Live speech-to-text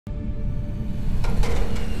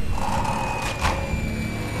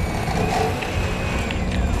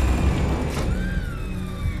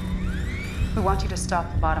We want you to stop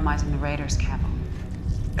lobotomizing the Raiders, Campbell.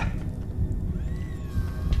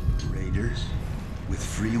 Raiders with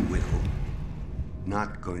free will?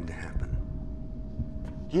 Not going to happen.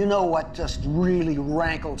 You know what just really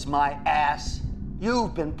rankles my ass?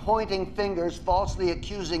 You've been pointing fingers, falsely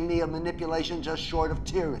accusing me of manipulation just short of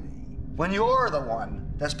tyranny, when you're the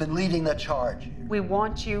one that's been leading the charge here. We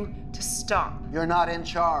want you to stop. You're not in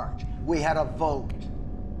charge. We had a vote.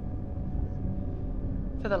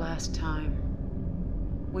 For the last time,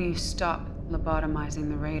 will you stop lobotomizing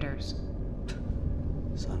the Raiders?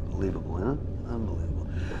 It's unbelievable, huh? Unbelievable.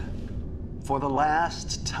 For the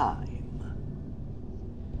last time.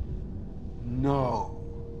 No.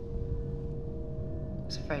 I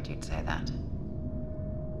was afraid you'd say that.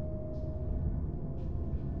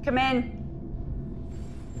 Come in.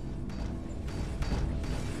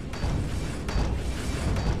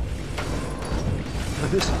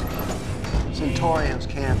 But this is Centaurians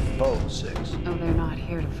can't vote, Six. Oh, they're not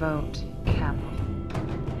here to vote, Campbell.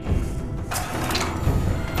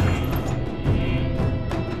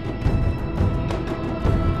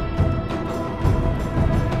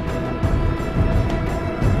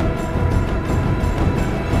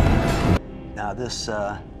 Now, this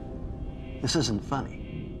isn't funny.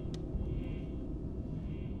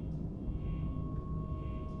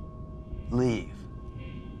 Leave.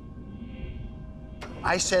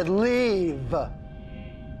 I said leave. Why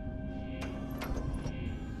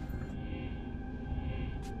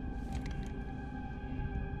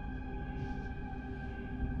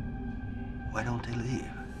don't they leave?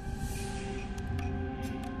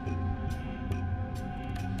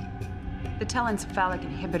 The telencephalic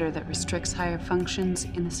inhibitor that restricts higher functions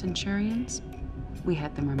in the Centurions, we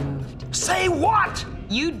had them removed. Say what?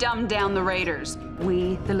 You dumbed down the Raiders.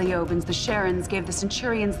 We, the Leobans, the Sharons, gave the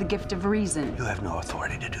Centurions the gift of reason. You have no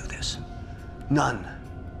authority to do this. None.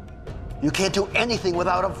 You can't do anything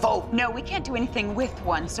without a vote. No, we can't do anything with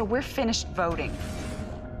one, so we're finished voting.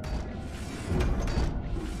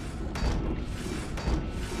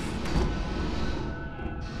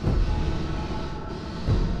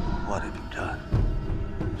 What have you done?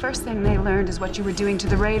 First thing they learned is what you were doing to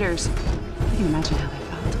the Raiders. You can imagine how they